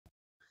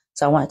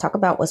So I want to talk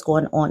about what's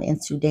going on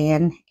in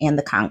Sudan and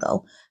the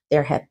Congo.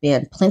 There have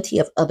been plenty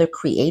of other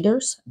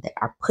creators that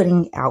are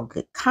putting out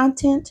good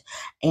content,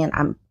 and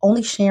I'm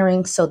only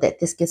sharing so that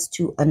this gets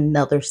to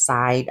another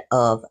side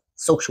of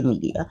social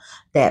media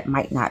that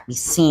might not be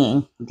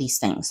seeing these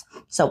things.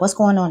 So what's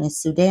going on in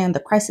Sudan, the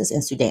crisis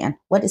in Sudan,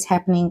 what is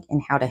happening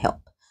and how to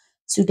help.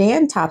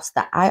 Sudan tops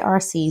the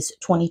IRC's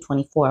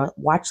 2024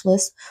 watch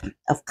list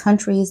of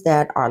countries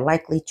that are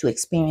likely to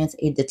experience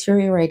a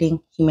deteriorating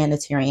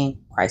humanitarian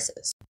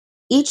crisis.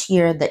 Each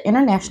year, the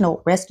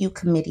International Rescue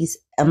Committee's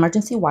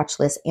emergency watch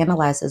list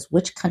analyzes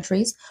which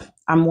countries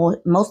are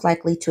most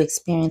likely to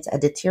experience a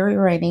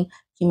deteriorating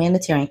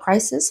humanitarian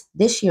crisis.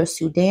 This year,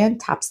 Sudan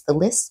tops the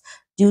list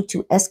due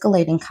to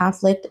escalating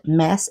conflict,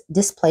 mass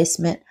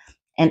displacement,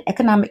 an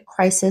economic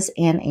crisis,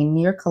 and a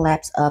near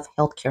collapse of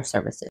healthcare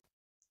services.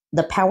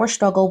 The power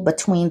struggle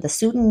between the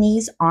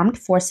Sudanese Armed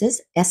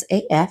Forces,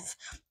 SAF,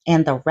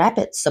 and the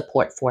Rapid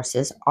Support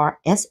Forces,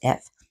 RSF,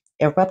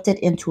 erupted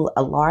into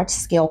a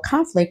large-scale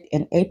conflict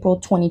in April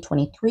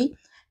 2023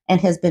 and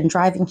has been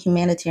driving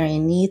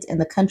humanitarian needs in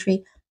the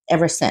country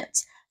ever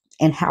since.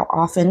 And how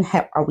often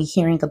are we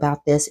hearing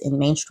about this in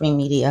mainstream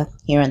media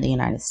here in the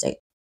United States?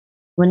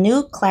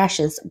 Renewed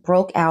clashes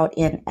broke out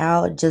in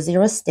Al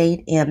Jazeera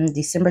State in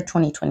December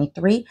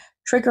 2023,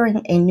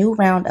 triggering a new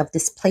round of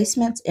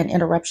displacements and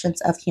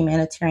interruptions of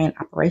humanitarian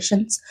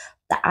operations.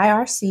 The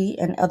IRC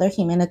and other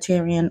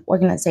humanitarian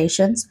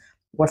organizations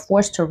were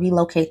forced to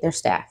relocate their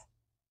staff.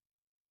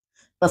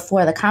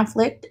 Before the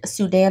conflict,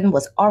 Sudan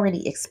was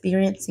already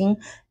experiencing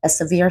a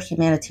severe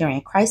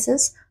humanitarian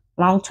crisis.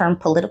 Long-term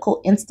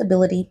political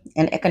instability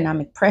and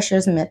economic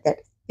pressures meant that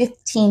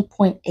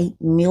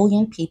 15.8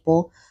 million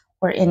people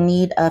were in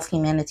need of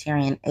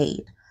humanitarian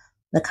aid.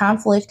 The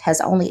conflict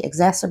has only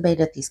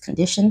exacerbated these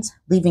conditions,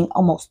 leaving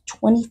almost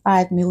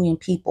 25 million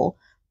people,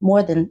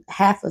 more than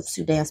half of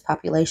Sudan's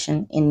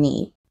population, in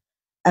need.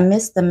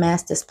 Amidst the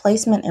mass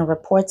displacement and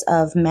reports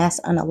of mass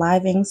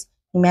unalivings,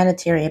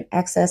 humanitarian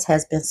access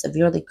has been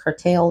severely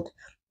curtailed,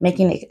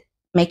 making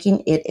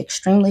it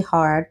extremely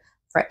hard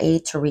for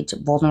aid to reach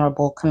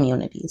vulnerable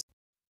communities.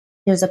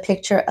 Here's a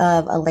picture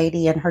of a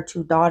lady and her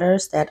two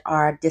daughters that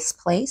are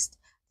displaced.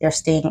 They're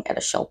staying at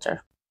a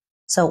shelter.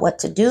 So what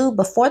to do?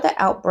 Before the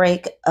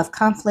outbreak of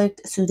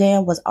conflict,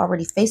 Sudan was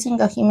already facing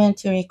a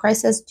humanitarian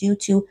crisis due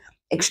to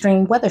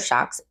extreme weather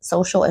shocks,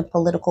 social and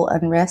political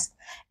unrest,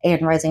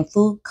 and rising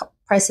food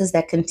prices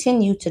that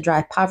continue to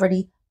drive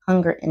poverty,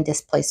 hunger, and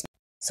displacement.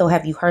 So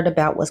have you heard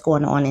about what's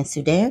going on in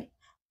Sudan?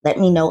 Let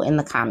me know in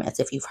the comments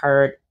if you've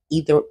heard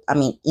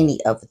any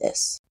of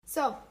this.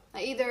 So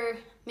I either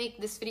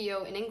make this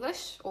video in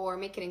English or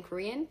make it in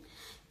Korean,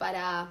 but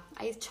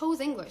I chose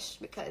English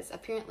because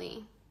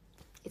apparently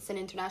it's an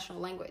international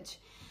language,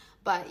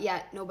 but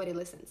yet nobody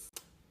listens.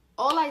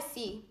 All I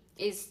see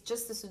is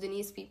just the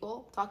Sudanese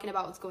people talking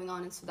about what's going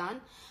on in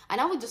Sudan,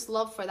 and I would just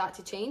love for that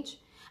to change.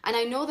 And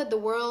I know that the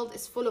world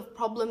is full of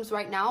problems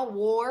right now,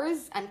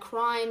 wars and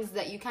crimes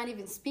that you can't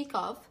even speak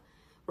of,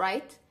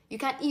 right? You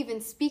can't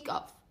even speak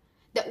of,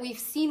 that we've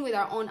seen with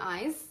our own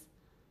eyes.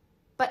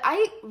 But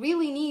I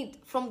really need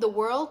from the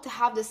world to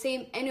have the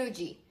same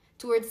energy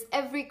towards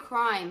every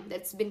crime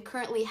that's been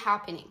currently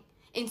happening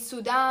in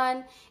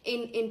Sudan,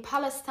 in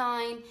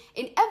Palestine,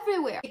 in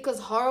everywhere. Because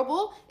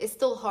horrible is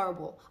still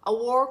horrible. A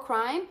war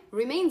crime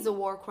remains a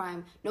war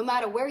crime, no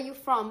matter where you're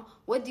from,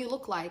 what do you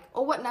look like,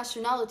 or what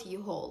nationality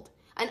you hold.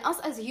 And us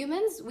as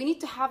humans, we need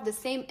to have the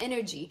same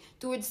energy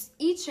towards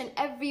each and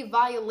every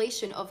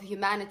violation of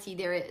humanity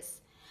there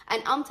is.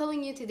 And I'm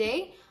telling you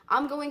today,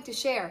 I'm going to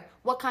share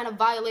what kind of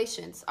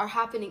violations are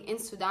happening in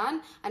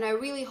Sudan, and I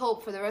really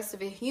hope for the rest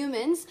of the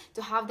humans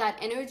to have that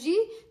energy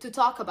to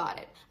talk about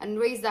it and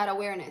raise that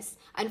awareness,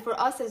 and for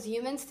us as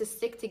humans to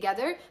stick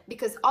together,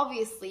 because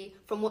obviously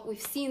from what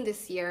we've seen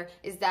this year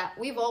is that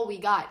we've all we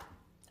got.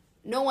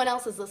 No one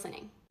else is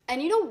listening.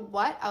 And you know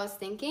what I was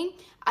thinking?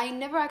 I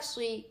never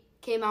actually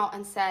came out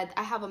and said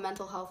I have a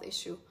mental health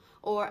issue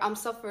or I'm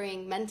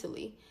suffering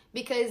mentally,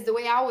 because the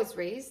way I was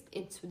raised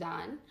in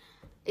Sudan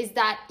is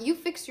that you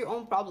fix your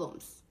own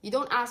problems. You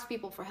don't ask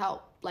people for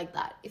help like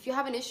that. If you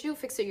have an issue,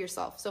 fix it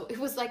yourself. So it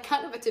was like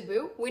kind of a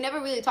taboo. We never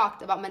really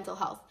talked about mental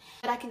health.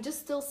 But I can just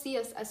still see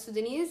us as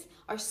Sudanese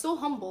are so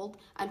humbled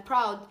and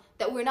proud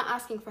that we're not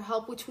asking for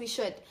help, which we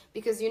should.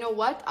 Because you know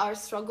what? Our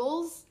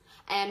struggles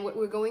and what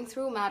we're going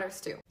through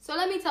matters too. So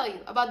let me tell you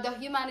about the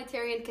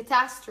humanitarian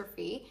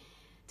catastrophe,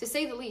 to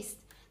say the least,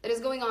 that is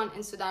going on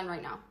in Sudan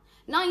right now.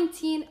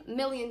 19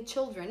 million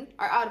children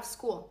are out of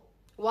school.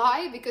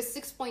 Why? Because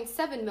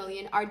 6.7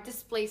 million are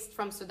displaced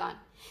from Sudan.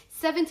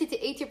 70 to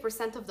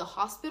 80% of the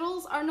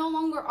hospitals are no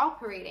longer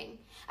operating.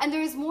 And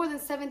there is more than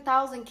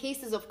 7,000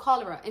 cases of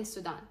cholera in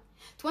Sudan.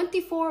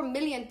 24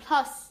 million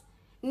plus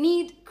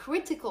need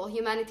critical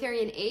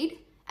humanitarian aid,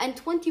 and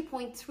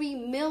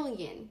 20.3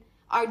 million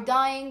are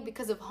dying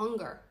because of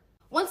hunger.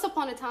 Once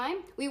upon a time,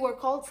 we were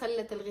called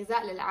سلة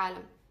الغذاء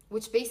للعالم,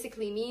 which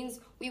basically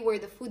means we were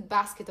the food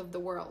basket of the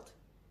world.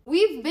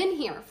 We've been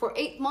here for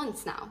 8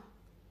 months now.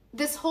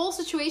 This whole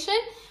situation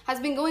has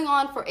been going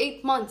on for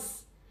 8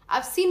 months.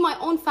 I've seen my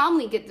own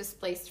family get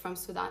displaced from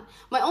Sudan.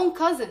 My own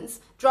cousins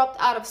dropped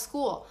out of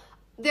school.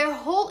 Their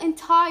whole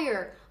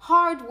entire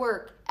hard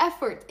work,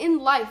 effort in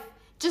life,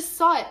 just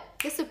saw it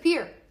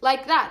disappear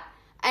like that.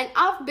 And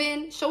I've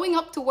been showing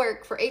up to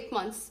work for 8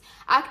 months,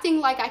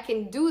 acting like I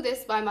can do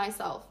this by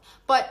myself.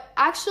 But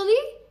actually,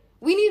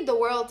 we need the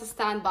world to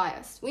stand by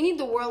us. We need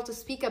the world to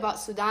speak about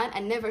Sudan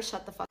and never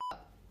shut the fuck up.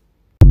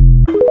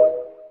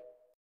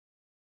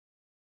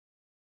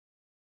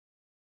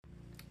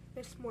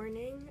 This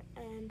morning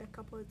and a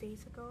couple of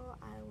days ago,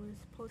 I was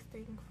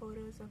posting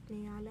photos of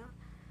Niala,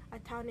 a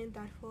town in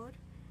Darfur,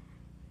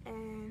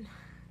 and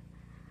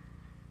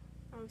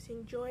I was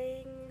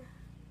enjoying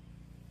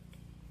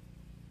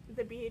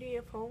the beauty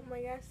of home,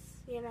 I guess,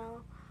 you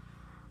know.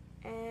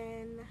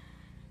 And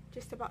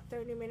just about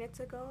 30 minutes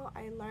ago,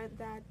 I learned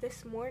that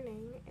this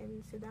morning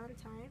in Sudan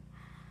time,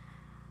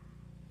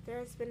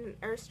 there's been an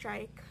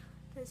airstrike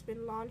that's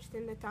been launched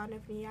in the town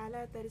of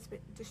Niala that has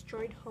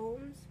destroyed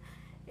homes.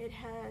 It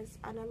has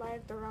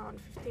unalived around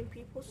 15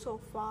 people so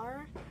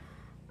far.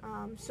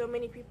 So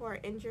many people are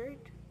injured.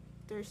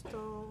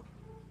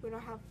 We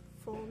don't have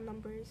full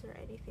numbers or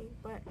anything,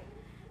 but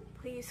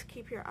please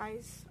keep your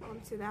eyes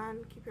on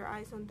Sudan, keep your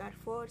eyes on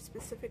Darfur,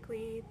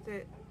 specifically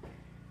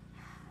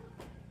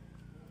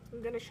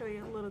I'm going to show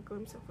you a little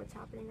glimpse of what's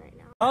happening right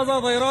now. هذا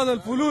طيران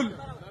الفلول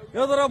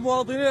يضرب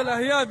مواطني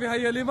الأحياء في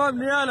حي الإمام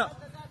نيالا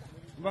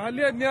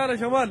محلية نيالا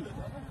شمال.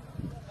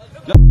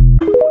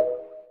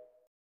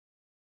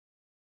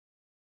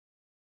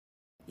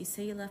 You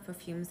say you love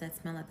perfumes that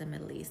smell like the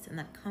Middle East and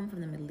that come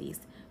from the Middle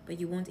East, but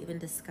you won't even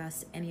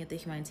discuss any of the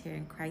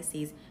humanitarian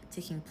crises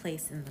taking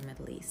place in the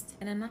Middle East.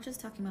 And I'm not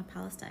just talking about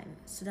Palestine,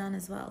 Sudan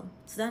as well.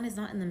 Sudan is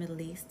not in the Middle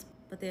East,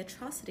 but the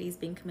atrocities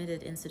being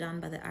committed in Sudan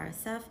by the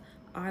RSF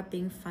are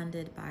being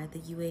funded by the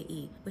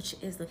UAE, which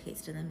is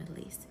located in the Middle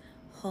East.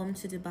 Home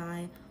to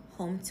Dubai,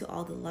 home to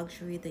all the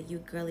luxury that you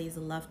girlies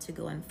love to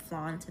go and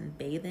flaunt and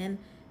bathe in.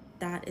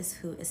 That is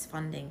who is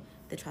funding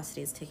the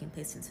atrocities taking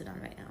place in Sudan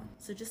right now.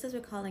 So just as we're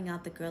calling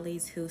out the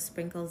girlies who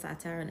sprinkle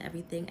za'atar and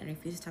everything and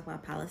refuse to talk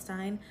about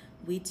Palestine,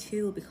 we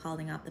too will be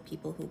calling out the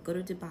people who go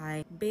to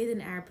Dubai, bathe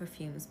in Arab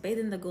perfumes, bathe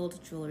in the gold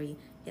jewelry,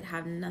 yet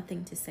have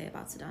nothing to say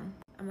about Sudan.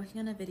 I'm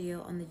working on a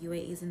video on the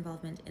UAE's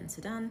involvement in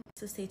Sudan,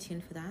 so stay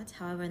tuned for that.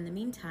 However, in the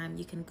meantime,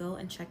 you can go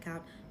and check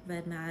out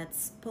Red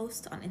Mad's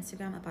post on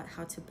Instagram about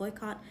how to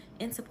boycott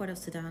in support of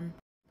Sudan.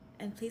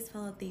 And please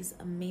follow these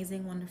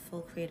amazing,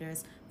 wonderful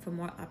creators for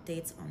more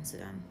updates on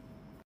Sudan.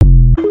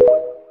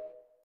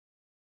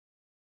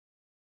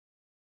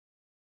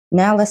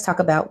 Now let's talk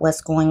about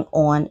what's going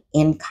on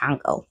in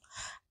Congo.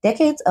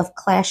 Decades of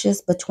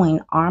clashes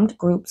between armed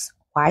groups,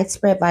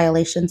 widespread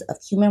violations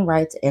of human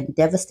rights, and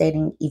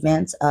devastating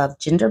events of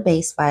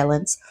gender-based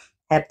violence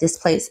have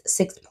displaced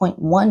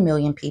 6.1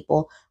 million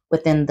people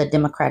within the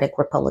Democratic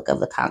Republic of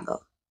the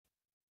Congo.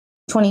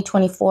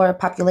 2024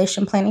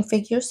 population planning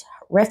figures,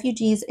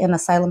 refugees and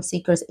asylum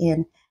seekers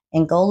in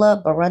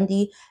Angola,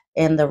 Burundi,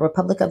 and the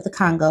Republic of the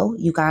Congo,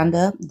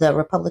 Uganda, the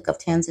Republic of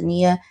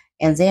Tanzania,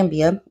 and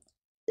Zambia,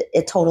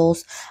 it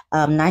totals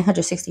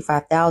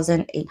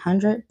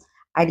 965,800.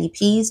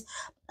 IDPs,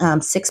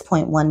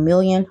 6.1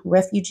 million.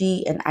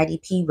 Refugee and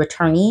IDP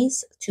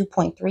returnees,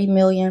 2.3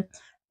 million.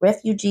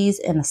 Refugees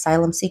and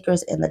asylum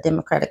seekers in the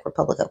Democratic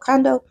Republic of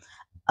Congo,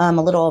 a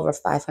little over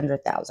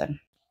 500,000.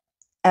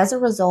 As a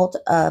result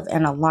of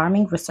an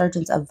alarming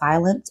resurgence of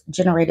violence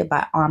generated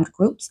by armed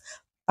groups,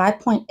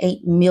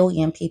 5.8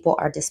 million people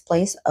are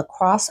displaced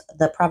across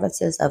the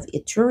provinces of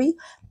Ituri,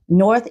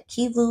 North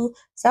Kivu,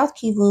 South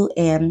Kivu,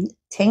 and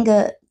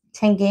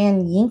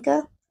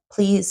Tanganyika,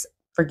 please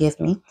forgive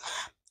me,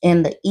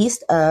 in the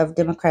east of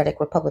Democratic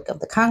Republic of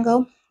the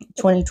Congo.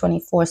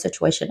 2024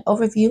 situation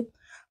overview.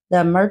 The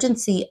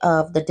emergency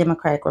of the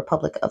Democratic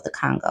Republic of the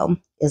Congo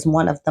is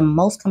one of the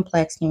most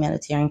complex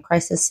humanitarian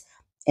crises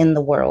in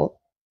the world,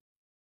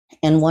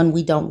 and one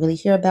we don't really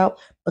hear about,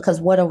 because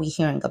what are we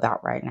hearing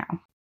about right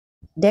now?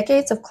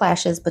 Decades of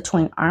clashes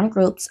between armed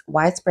groups,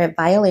 widespread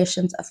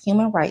violations of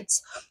human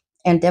rights,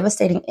 and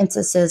devastating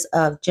instances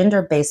of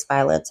gender-based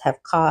violence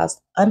have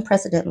caused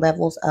unprecedented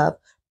levels of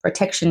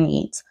protection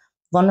needs,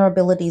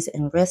 vulnerabilities,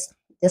 and risk,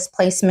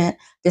 displacing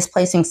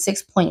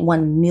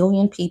 6.1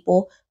 million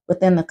people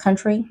within the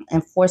country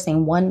and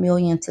forcing 1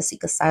 million to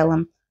seek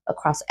asylum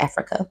across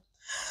Africa.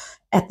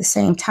 At the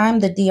same time,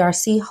 the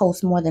DRC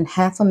hosts more than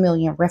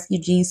 500,000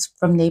 refugees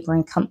from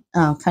neighboring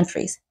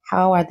countries.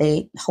 How are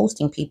they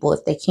hosting people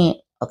if they can't?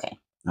 Okay.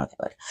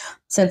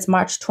 Since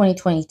March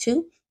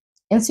 2022,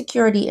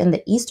 insecurity in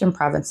the eastern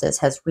provinces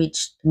has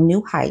reached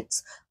new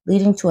heights,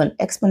 leading to an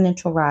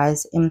exponential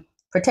rise in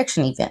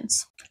protection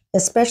events,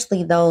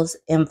 especially those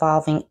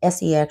involving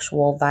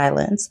sexual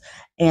violence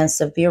and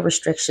severe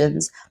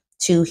restrictions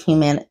to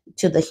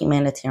the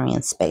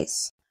humanitarian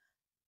space.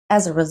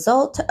 As a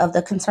result of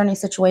the concerning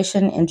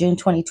situation in June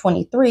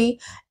 2023,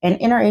 an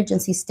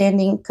interagency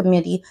standing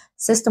committee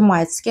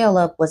system-wide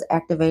scale-up was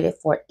activated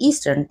for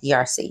Eastern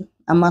DRC.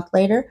 A month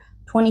later,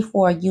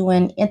 24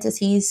 UN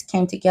entities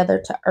came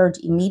together to urge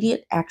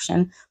immediate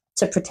action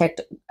to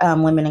protect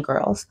women and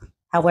girls.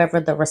 However,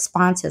 the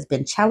response has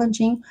been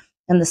challenging,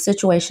 and the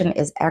situation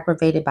is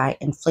aggravated by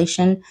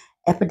inflation,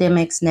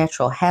 epidemics,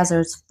 natural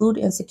hazards, food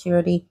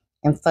insecurity,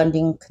 and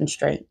funding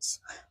constraints.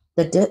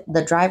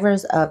 The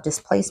drivers of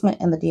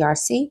displacement in the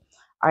DRC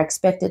are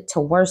expected to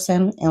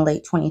worsen in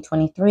late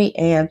 2023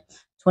 and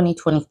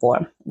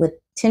 2024, with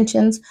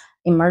tensions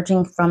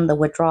emerging from the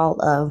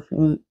withdrawal of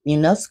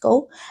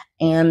UNESCO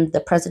and the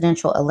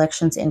presidential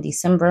elections in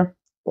December,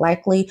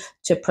 likely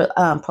to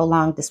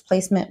prolong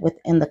displacement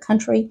within the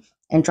country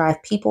and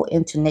drive people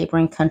into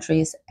neighboring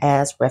countries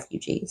as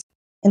refugees.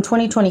 In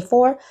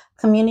 2024,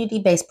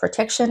 community-based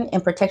protection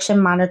and protection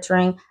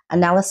monitoring,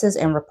 analysis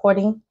and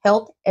reporting,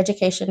 health,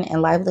 education,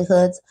 and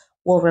livelihoods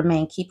will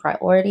remain key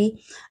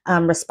priority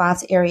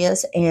response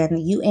areas, and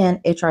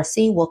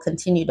UNHRC will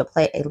continue to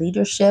play a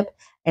leadership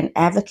and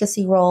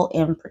advocacy role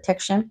in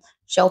protection,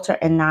 shelter,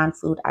 and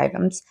non-food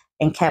items,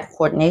 and camp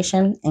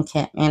coordination and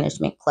camp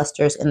management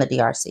clusters in the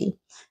DRC.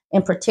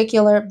 In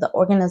particular, the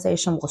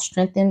organization will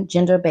strengthen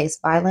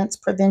gender-based violence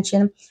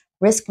prevention,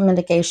 risk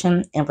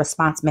mitigation, and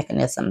response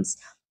mechanisms,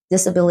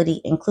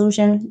 disability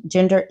inclusion,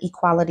 gender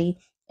equality,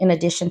 in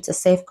addition to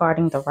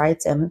safeguarding the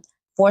rights and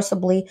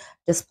forcibly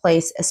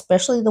displaced,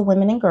 especially the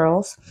women and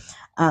girls.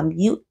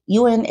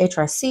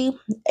 UNHRC,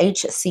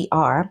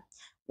 HCR,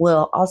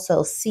 will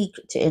also seek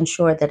to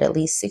ensure that at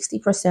least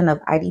 60% of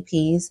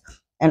IDPs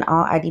and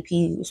all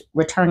IDP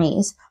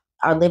returnees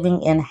are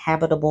living in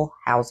habitable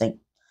housing.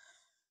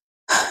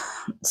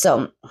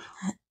 So,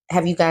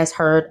 have you guys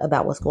heard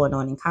about what's going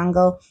on in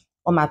Congo?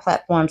 On my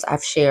platforms,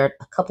 I've shared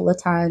a couple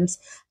of times,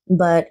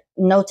 but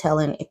no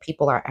telling if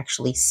people are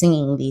actually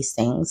seeing these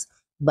things,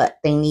 but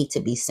they need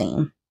to be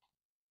seen.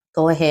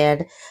 Go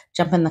ahead,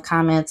 jump in the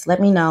comments, let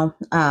me know.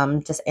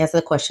 Just answer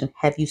the question,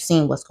 have you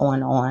seen what's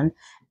going on?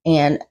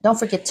 And don't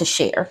forget to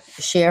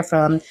share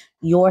from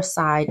your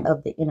side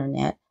of the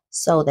internet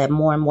so that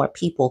more and more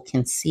people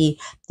can see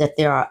that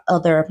there are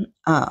other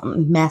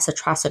mass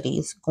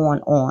atrocities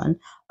going on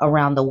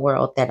around the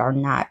world that are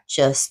not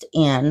just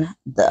in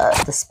the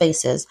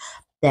spaces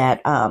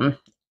that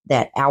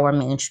that our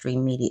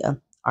mainstream media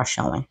are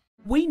showing.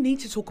 We need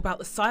to talk about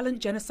the silent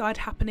genocide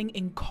happening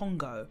in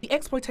Congo. The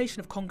exploitation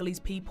of Congolese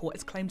people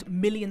has claimed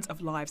millions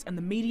of lives, and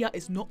the media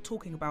is not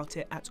talking about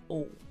it at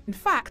all. In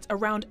fact,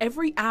 around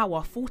every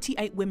hour,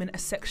 48 women are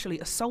sexually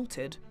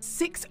assaulted.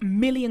 6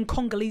 million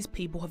Congolese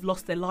people have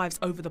lost their lives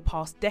over the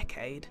past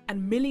decade,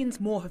 and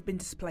millions more have been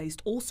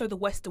displaced, all so the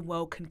Western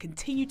world can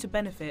continue to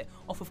benefit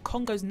off of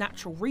Congo's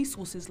natural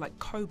resources like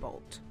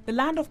cobalt. The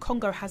land of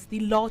Congo has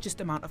the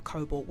largest amount of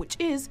cobalt, which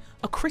is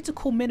a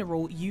critical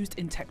mineral used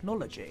in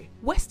technology.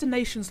 Western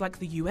nations like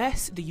the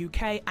US, the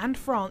UK, and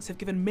France have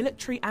given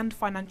military and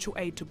financial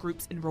aid to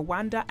groups in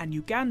Rwanda and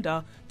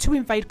Uganda to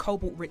invade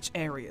cobalt-rich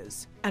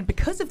areas. And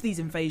because of these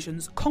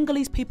invasions,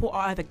 Congolese people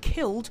are either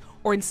killed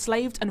or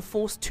enslaved and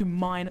forced to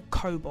mine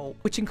cobalt,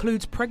 which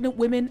includes pregnant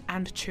women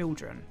and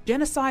children.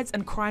 Genocides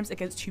and crimes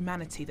against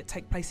humanity that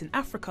take place in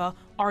Africa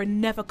are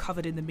never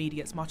covered in the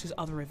media as much as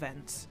other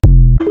events.